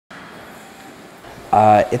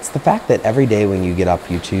It's the fact that every day when you get up,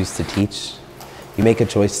 you choose to teach. You make a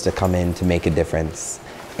choice to come in to make a difference,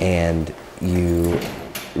 and you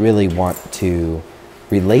really want to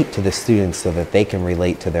relate to the students so that they can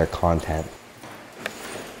relate to their content.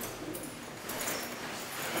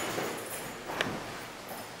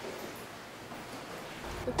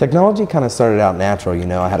 Technology kind of started out natural, you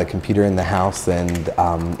know. I had a computer in the house, and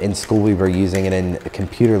in school we were using it in a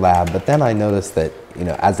computer lab, but then I noticed that, you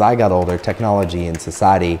know, as I got older, technology in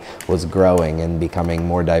society was growing and becoming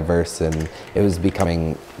more diverse, and it was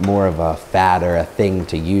becoming more of a fad or a thing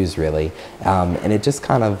to use, really. And it's just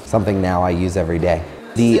kind of something now I use every day.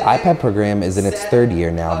 The iPad program is in its third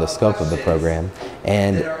year now, the scope of the program,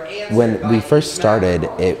 and when we first started,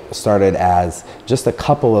 it started as just a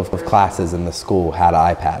couple of classes in the school had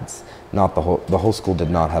iPads. Not the whole school did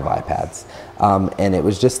not have iPads. And it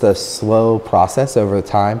was just a slow process over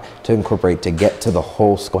time to incorporate, to get to the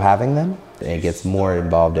whole school having them. And it gets more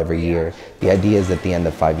involved every year. The idea is at the end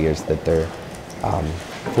of 5 years that they're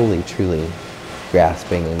fully, truly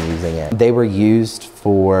grasping and using it. They were used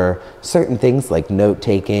for certain things like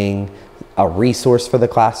note-taking, a resource for the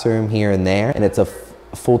classroom here and there, and it's a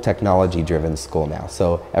full technology-driven school now.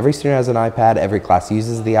 So every student has an iPad, every class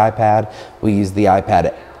uses the iPad. We use the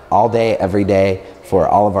iPad all day, every day for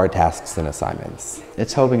all of our tasks and assignments.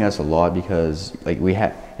 It's helping us a lot because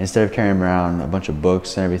instead of carrying around a bunch of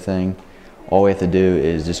books and everything, all we have to do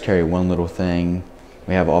is just carry one little thing.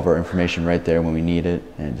 We have all of our information right there when we need it,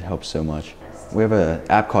 and it helps so much. We have an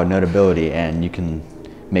app called Notability, and you can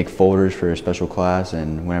make folders for a special class,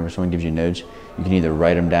 and whenever someone gives you notes, you can either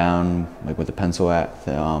write them down like with a pencil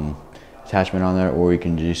attachment on there, or you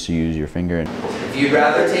can just use your finger. If you'd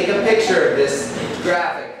rather take a picture of this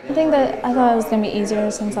graphic. I think that I thought it was going to be easier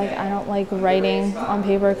since I don't like writing on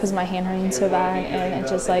paper because my handwriting's so bad, and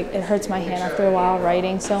it hurts my hand after a while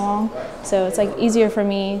writing so long. So it's easier for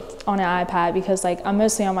me on an iPad because I'm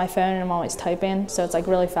mostly on my phone and I'm always typing, so it's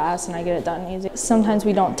really fast and I get it done easy. Sometimes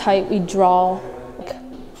we don't type, we draw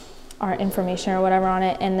our information or whatever on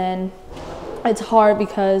it, and then it's hard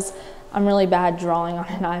because I'm really bad drawing on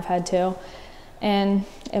an iPad too. And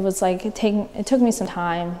it was it took me some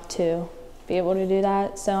time to be able to do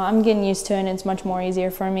that. So I'm getting used to it, and it's much more easier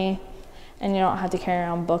for me. And you don't have to carry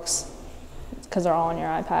around books because they're all on your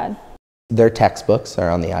iPad. Their textbooks are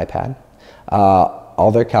on the iPad.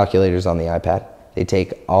 All their calculators on the iPad. They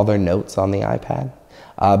take all their notes on the iPad.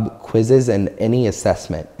 Quizzes and any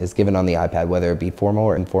assessment is given on the iPad, whether it be formal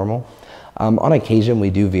or informal. On occasion, we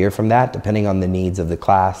do veer from that, depending on the needs of the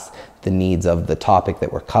class, the needs of the topic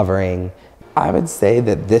that we're covering. I would say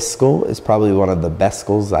that this school is probably one of the best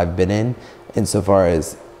schools I've been in insofar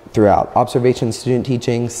as throughout observation student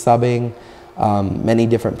teaching, subbing, many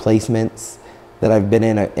different placements that I've been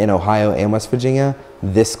in Ohio and West Virginia.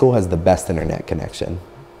 This school has the best internet connection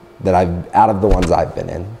out of the ones I've been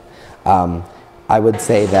in. I would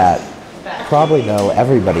say that probably though,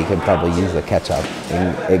 everybody could probably use a catch-up.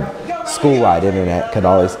 School-wide internet could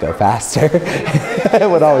always go faster. It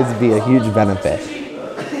would always be a huge benefit.